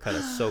it so it kind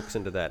of soaks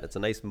into that. It's a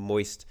nice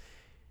moist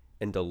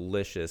and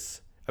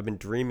delicious. I've been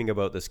dreaming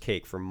about this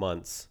cake for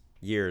months,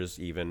 years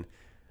even.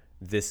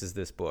 This is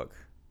this book.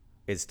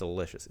 It's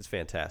delicious. It's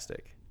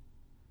fantastic.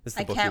 This is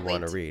the book you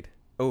want to read.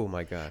 Oh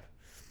my God.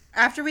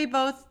 After we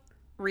both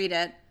read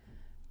it,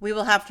 we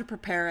will have to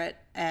prepare it,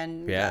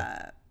 and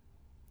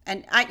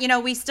and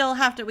we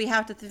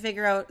have to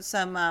figure out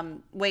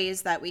some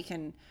ways that we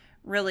can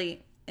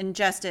really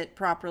ingest it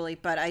properly.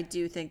 But I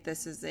do think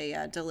this is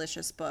a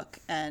delicious book,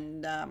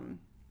 and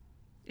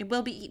it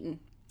will be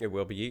eaten. It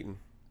will be eaten.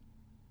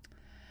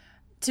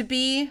 To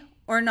be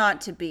or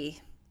not to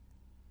be?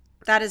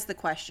 That is the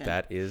question.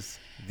 That is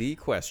the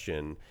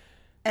question.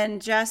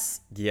 And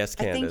Jess, yes,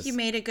 Candace. I think you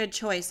made a good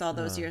choice all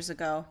those years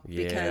ago.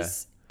 Yeah.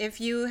 Because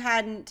if you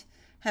hadn't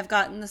have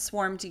gotten the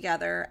swarm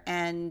together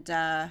and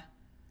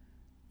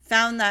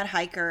found that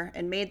hiker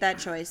and made that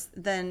choice,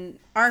 then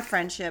our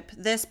friendship,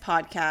 this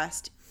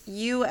podcast,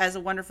 you as a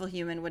wonderful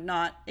human would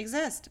not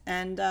exist.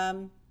 And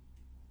I'm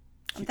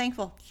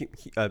thankful.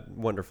 A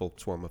wonderful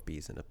swarm of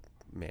bees in a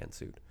man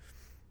suit.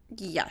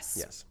 Yes.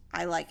 Yes.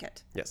 I like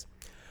it. Yes.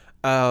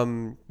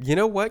 You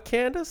know what,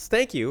 Candace?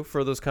 Thank you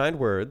for those kind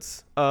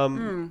words.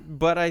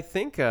 But I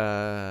think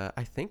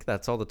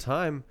that's all the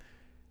time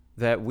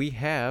that we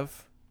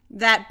have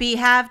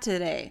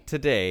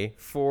today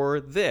for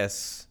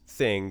this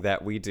thing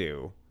that we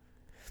do.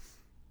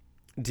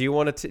 Do you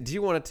want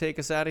to take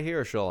us out of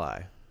here, or shall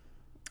I?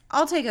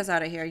 I'll take us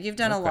out of here. You've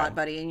done a Okay. lot,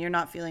 buddy, and you're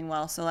not feeling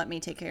well, so let me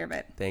take care of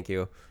it. Thank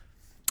you.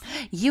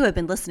 You have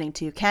been listening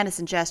to Candace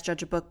and Jess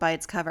judge a book by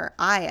its cover.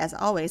 I, as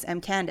always, am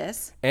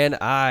Candace. And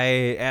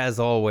I, as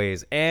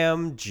always,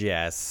 am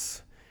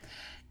Jess.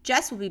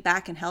 Jess will be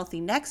back and healthy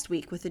next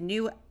week with a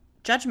new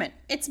judgment.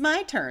 It's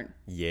my turn.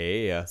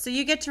 Yeah. So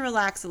you get to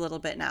relax a little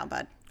bit now,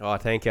 bud. Oh,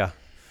 thank you.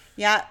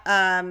 Yeah.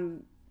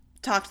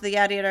 Talk to the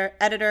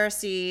editor,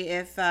 see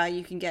if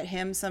you can get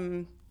him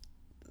some,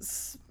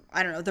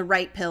 I don't know, the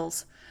right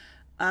pills.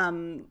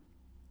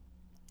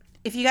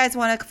 If you guys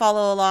want to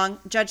follow along,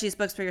 judge these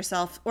books for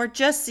yourself, or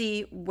just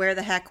see where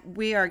the heck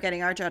we are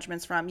getting our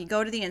judgments from, you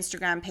go to the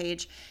Instagram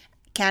page,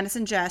 Candace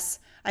and Jess.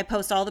 I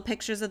post all the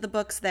pictures of the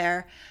books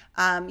there.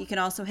 You can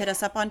also hit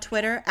us up on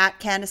Twitter at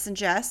Candace and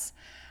Jess.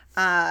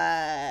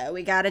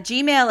 We got a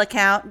Gmail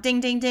account. Ding,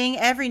 ding, ding.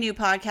 Every new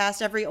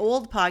podcast, every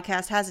old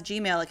podcast has a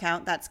Gmail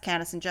account. That's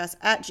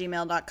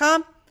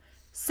candaceandjess@gmail.com.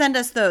 Send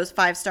us those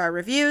 5-star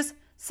reviews.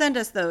 Send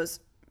us those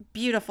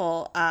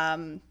beautiful,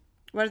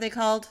 what are they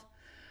called?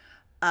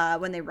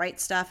 When they write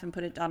stuff and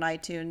put it on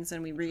iTunes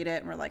and we read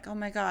it and we're like, oh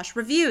my gosh,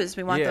 reviews.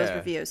 We want those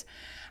reviews.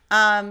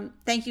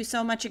 Thank you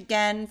so much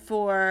again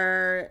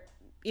for,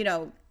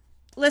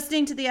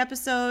 listening to the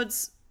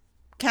episodes.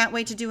 Can't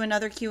wait to do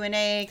another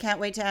Q&A. Can't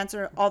wait to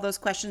answer all those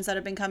questions that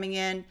have been coming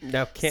in.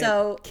 Now,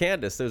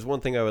 Candace, there's one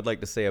thing I would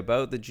like to say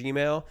about the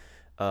Gmail.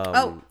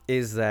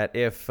 Is that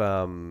if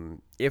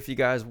you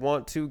guys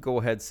want to, go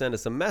ahead, send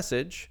us a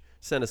message.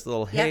 Send us a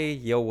little, hey,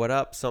 yo, what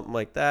up? Something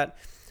like that.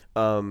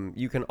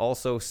 You can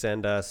also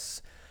send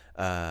us,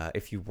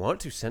 if you want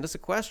to, send us a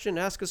question.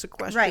 Ask us a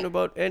question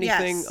about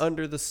anything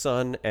under the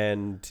sun.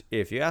 And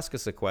if you ask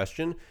us a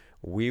question,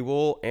 we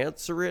will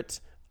answer it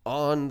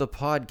on the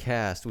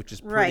podcast, which is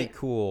pretty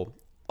cool.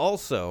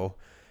 Also,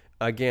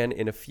 again,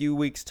 in a few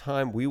weeks'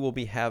 time, we will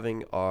be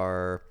having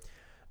our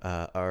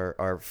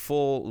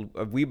full.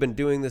 We've been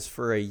doing this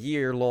for a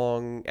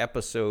year-long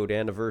episode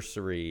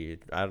anniversary.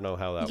 I don't know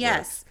how that works.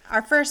 Yes,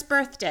 our first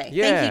birthday.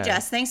 Yeah. Thank you,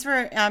 Jess. Thanks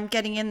for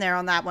getting in there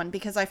on that one,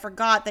 because I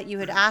forgot that you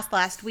had asked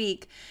last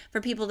week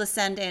for people to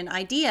send in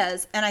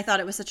ideas, and I thought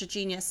it was such a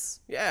genius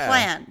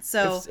plan.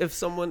 So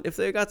if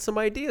they got some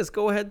ideas,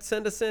 go ahead and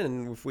send us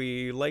in. If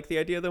we like the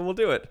idea, then we'll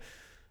do it.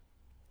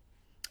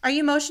 Are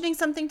you motioning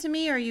something to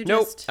me, or are you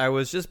Nope, just... I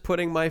was just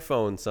putting my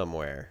phone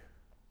somewhere.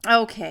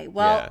 Okay,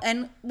 well,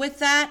 and with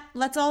that,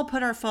 let's all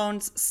put our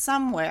phones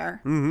somewhere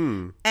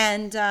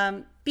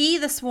and be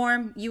the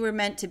swarm you were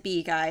meant to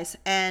be, guys.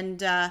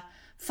 And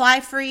fly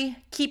free,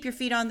 keep your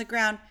feet on the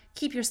ground,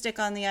 keep your stick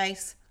on the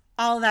ice,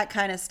 all that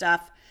kind of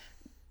stuff.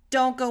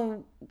 Don't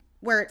go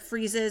where it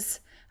freezes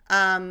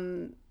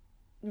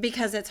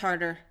because it's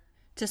harder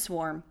to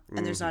swarm,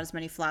 and there's not as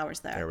many flowers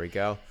there. There we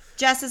go.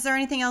 Jess, is there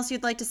anything else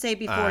you'd like to say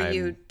before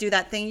you do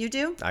that thing you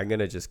do? I'm going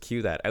to just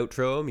cue that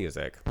outro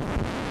music.